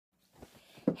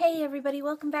Hey everybody,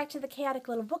 welcome back to the Chaotic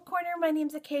Little Book Corner. My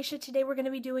name's Acacia. Today we're going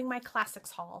to be doing my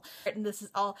classics haul. And this is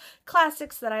all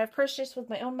classics that I have purchased with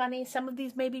my own money. Some of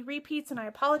these may be repeats and I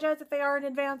apologize if they are in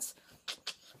advance.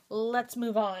 Let's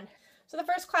move on. So the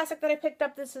first classic that I picked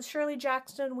up, this is Shirley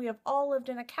Jackson, We Have All Lived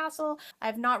in a Castle. I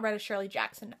have not read a Shirley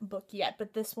Jackson book yet,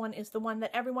 but this one is the one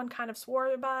that everyone kind of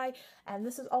swore by. And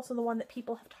this is also the one that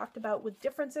people have talked about with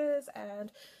differences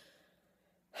and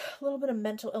a little bit of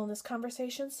mental illness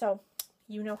conversation. So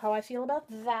you know how I feel about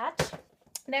that.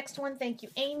 Next one, Thank You,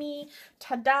 Amy.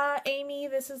 Ta-da, Amy.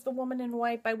 This is The Woman in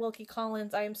White by Wilkie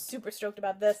Collins. I am super stoked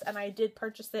about this, and I did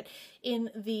purchase it in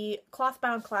the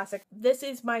cloth-bound classic. This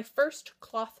is my first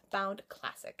cloth-bound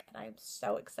classic, and I am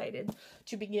so excited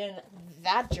to begin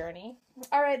that journey.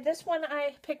 All right, this one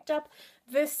I picked up.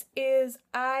 This is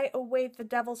I Await the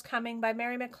Devil's Coming by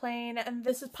Mary MacLane, and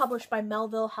this is published by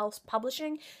Melville House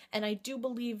Publishing, and I do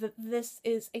believe that this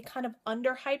is a kind of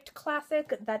underhyped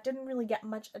classic that didn't really get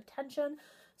much attention,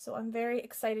 so I'm very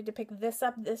excited to pick this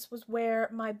up. This was where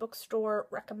my bookstore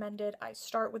recommended I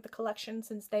start with the collection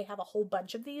since they have a whole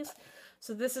bunch of these.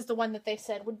 So this is the one that they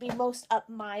said would be most up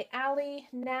my alley.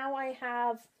 Now I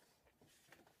have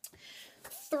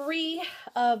 3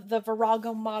 of the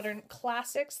Virago Modern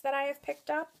Classics that I have picked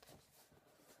up.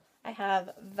 I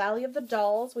have Valley of the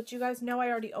Dolls, which you guys know I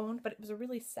already owned, but it was a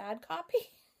really sad copy.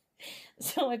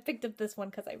 So I picked up this one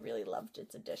because I really loved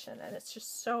its edition, and it's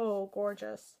just so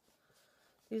gorgeous.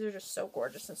 These are just so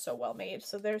gorgeous and so well made.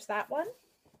 So there's that one.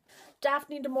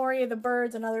 Daphne du Maurier, The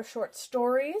Birds and Other Short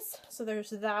Stories. So there's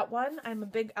that one. I'm a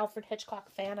big Alfred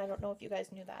Hitchcock fan. I don't know if you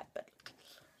guys knew that, but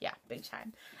yeah, big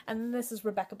time. And then this is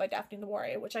Rebecca by Daphne du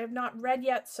Maurier, which I have not read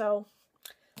yet, so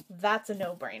that's a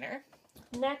no-brainer.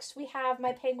 Next, we have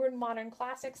my Penguin Modern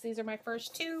Classics. These are my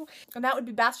first 2, and that would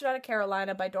be Bastard Out of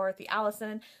Carolina by Dorothy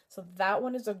Allison. So that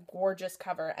one is a gorgeous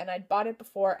cover, and I'd bought it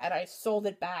before, and I sold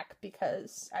it back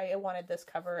because I wanted this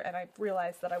cover, and I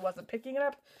realized that I wasn't picking it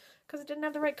up because it didn't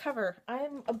have the right cover.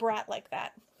 I'm a brat like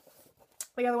that.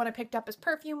 The other one I picked up is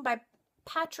Perfume by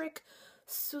Patrick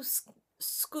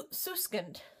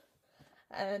Suskind.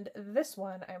 And this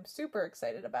one I'm super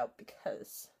excited about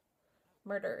because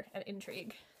murder and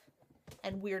intrigue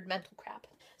and weird mental crap.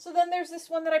 So then there's this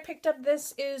one that I picked up.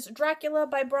 This is Dracula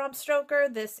by Bram Stoker.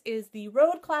 This is the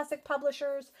Road Classic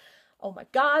Publishers. Oh my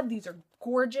god, these are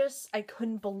gorgeous. I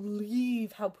couldn't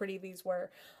believe how pretty these were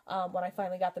when I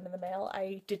finally got them in the mail.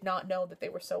 I did not know that they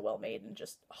were so well made, and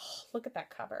just, oh, look at that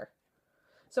cover.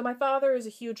 So my father is a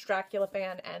huge Dracula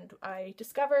fan, and I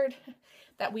discovered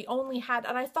that we only had,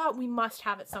 and I thought we must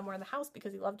have it somewhere in the house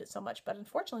because he loved it so much, but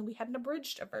unfortunately we had an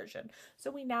abridged version. So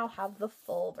we now have the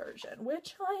full version,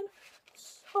 which I'm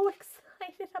so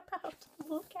excited about.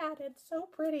 Look at it, so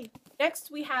pretty.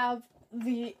 Next we have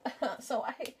the,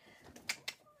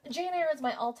 Jane Eyre is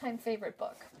my all-time favorite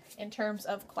book in terms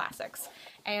of classics,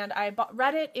 and I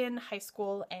read it in high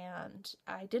school, and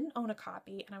I didn't own a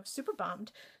copy, and I was super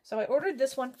bummed, so I ordered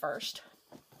this one first,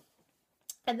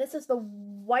 and this is the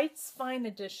White's Fine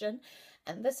edition,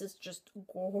 and this is just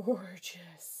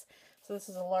gorgeous. So this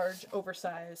is a large,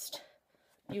 oversized,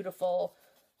 beautiful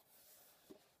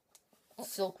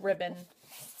silk ribbon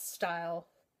style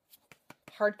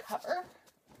hardcover.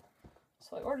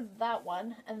 So I ordered that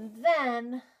one, and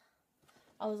then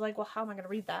I was like, well, how am I going to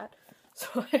read that?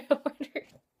 So I ordered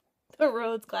the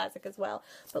Rhodes Classic as well.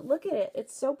 But look at it.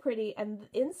 It's so pretty. And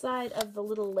inside of the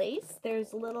little lace,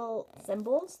 there's little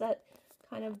symbols that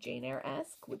kind of Jane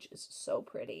Eyre-esque, which is so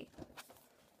pretty.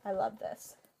 I love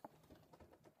this.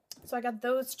 So I got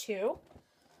those 2.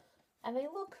 And they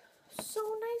look so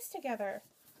nice together.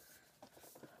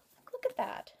 Look at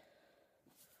that.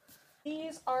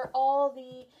 These are all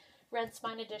the Red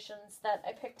Spine editions that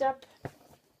I picked up.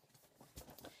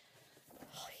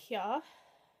 Yeah.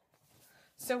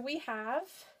 So we have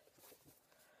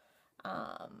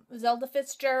Zelda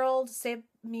Fitzgerald, Save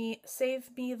Me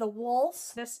the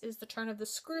Waltz. This is The Turn of the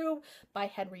Screw by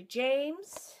Henry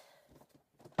James.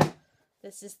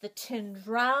 This is The Tin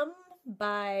Drum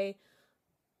by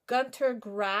Gunter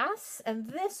Grass. And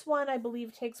this one, I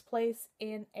believe, takes place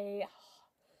in a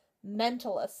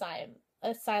mental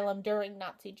asylum during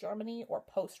Nazi Germany or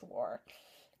post-war.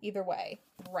 Either way,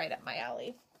 right up my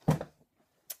alley.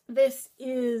 This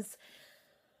is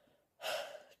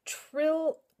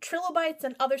Trilobites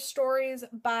and Other Stories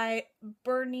by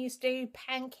Bernice de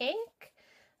Pancake.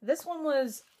 This one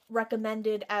was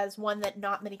recommended as one that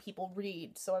not many people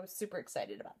read, so I was super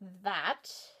excited about that.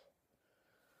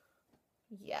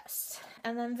 Yes.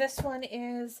 And then this one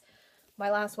is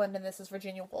my last one, and this is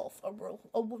Virginia Woolf, A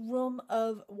Room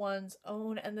of One's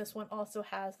Own, and this one also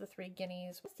has the 3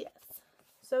 guineas. Yes.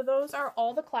 So those are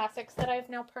all the classics that I've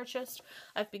now purchased.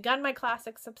 I've begun my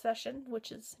classics obsession,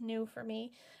 which is new for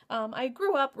me. I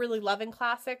grew up really loving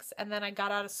classics, and then I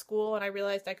got out of school and I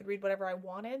realized I could read whatever I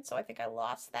wanted, so I think I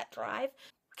lost that drive.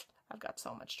 I've got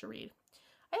so much to read.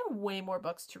 I have way more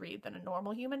books to read than a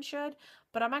normal human should,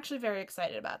 but I'm actually very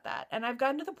excited about that. And I've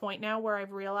gotten to the point now where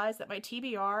I've realized that my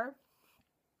TBR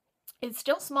is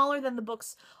still smaller than the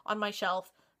books on my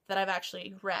shelf that I've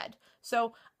actually read.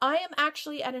 So I am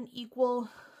actually at an equal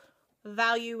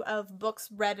value of books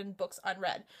read and books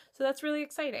unread. So that's really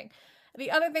exciting.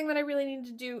 The other thing that I really need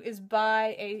to do is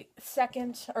buy a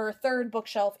second or third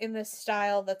bookshelf in this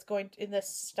style that's going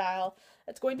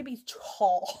to be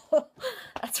tall.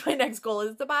 That's my next goal,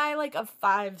 is to buy like a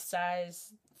 5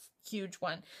 size huge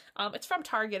one. It's from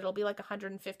Target. It'll be like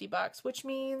 $150, which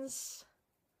means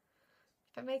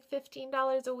if I make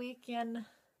 $15 a week in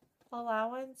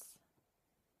allowance,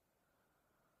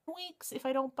 weeks, if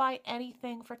I don't buy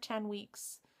anything for 10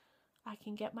 weeks, I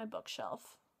can get my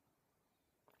bookshelf.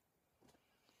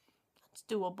 It's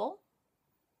doable.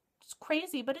 It's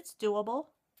crazy, but it's doable.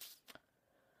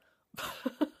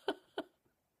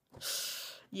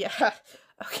 Yeah.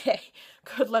 Okay.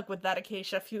 Good luck with that,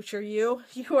 Acacia, future you.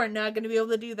 You are not going to be able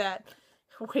to do that.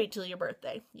 Wait till your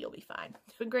birthday. You'll be fine.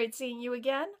 It's been great seeing you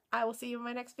again. I will see you in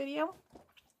my next video.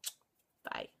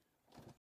 Bye.